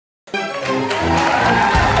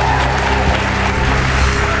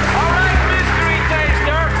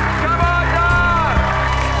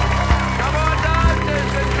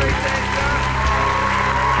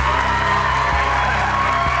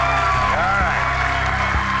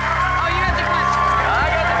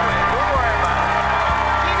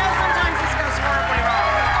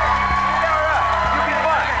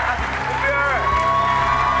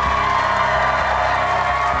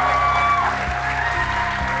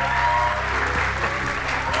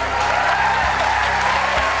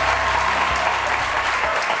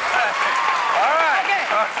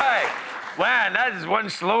one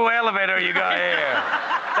slow elevator you got here.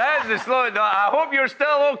 That's the slow. I hope you're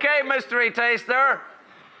still okay, mystery taster.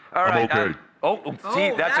 All right. I'm okay.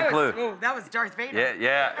 See, that's a clue. Oh, that was Darth Vader.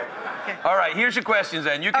 Yeah. Okay. All right, here's your questions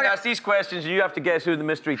then. You can ask these questions, and you have to guess who the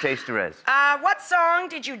mystery taster is. What song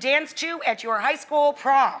did you dance to at your high school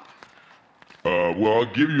prom? Well, I'll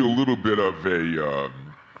give you a little bit of a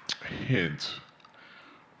hint.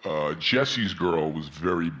 Jesse's Girl was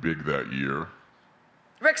very big that year.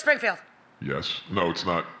 Rick Springfield. Yes. No, it's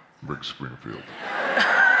not Rick Springfield.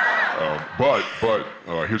 But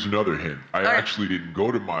here's another hint. I actually didn't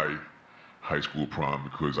go to my high school prom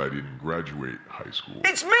because I didn't graduate high school.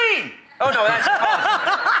 It's me! Oh, no, that's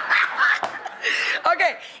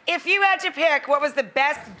Okay, if you had to pick, what was the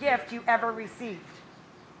best gift you ever received?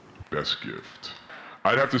 Best gift.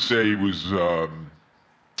 I'd have to say it was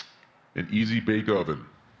an easy bake oven.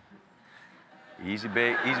 Easy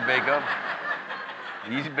bake oven.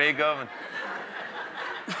 Easy bake oven.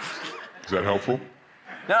 Is that helpful?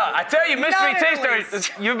 No, I tell you, mystery taster,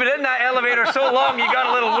 you've been in that elevator so long, you got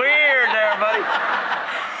a little weird there, buddy.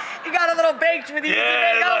 You got a little baked with the easy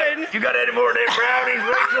bake oven. You got any more of them brownies,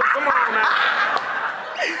 Rachel? Come on now.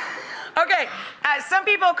 Okay, some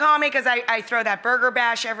people call me because I throw that burger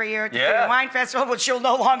bash every year at the Food and Wine Festival, which you'll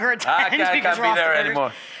no longer attend. I can't be there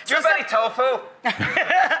anymore. Do you have any tofu?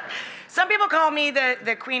 Some people call me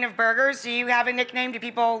the queen of burgers. Do you have a nickname? Do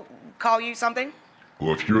people call you something?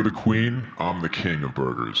 Well, if you're the queen, I'm the king of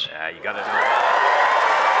burgers. Yeah, you gotta do that.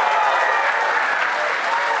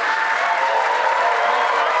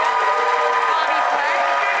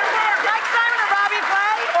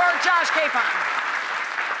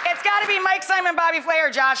 It's got to be Mike Simon, Bobby Flay, or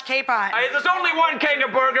Josh Capon. Hey, there's only one king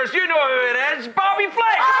of burgers. You know who it is. Bobby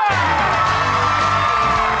Flay. Come on.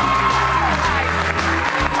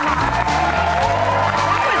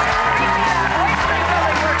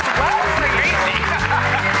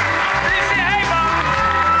 Hey, Bob.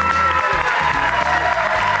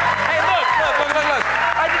 Hey, look.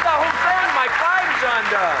 I did the whole thing. My fly was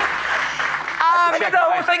undone. I did the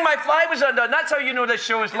whole thing. My fly was undone. That's how you know this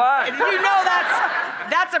show is live. You know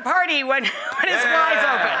that's a party when his fly's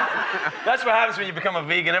open. That's what happens when you become a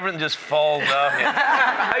vegan. Everything just falls off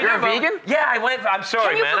you. You're a vegan? Yeah, I went. I'm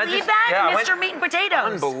sorry, man. man. Can you believe that, Mr. Meat and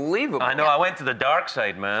Potatoes? Unbelievable. I know. I went to the dark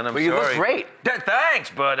side, man. I'm sorry. You look great.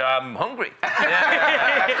 Thanks, but I'm hungry.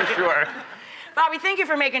 Yeah, for sure. Bobby, thank you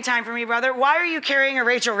for making time for me, brother. Why are you carrying a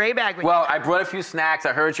Rachael Ray bag with you? Well, I brought a few snacks.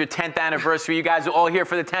 I heard it's your 10th anniversary. You guys are all here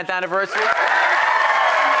for the 10th anniversary? I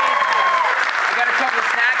got a couple of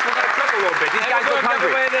snacks. We're going to cook a little bit. These guys look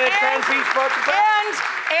hungry.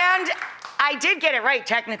 And I did get it right,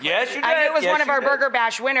 technically. Yes, you did. I knew it was one of our Burger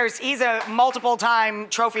Bash winners. He's a multiple-time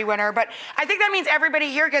trophy winner, but I think that means everybody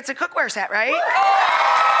here gets a cookware set, right?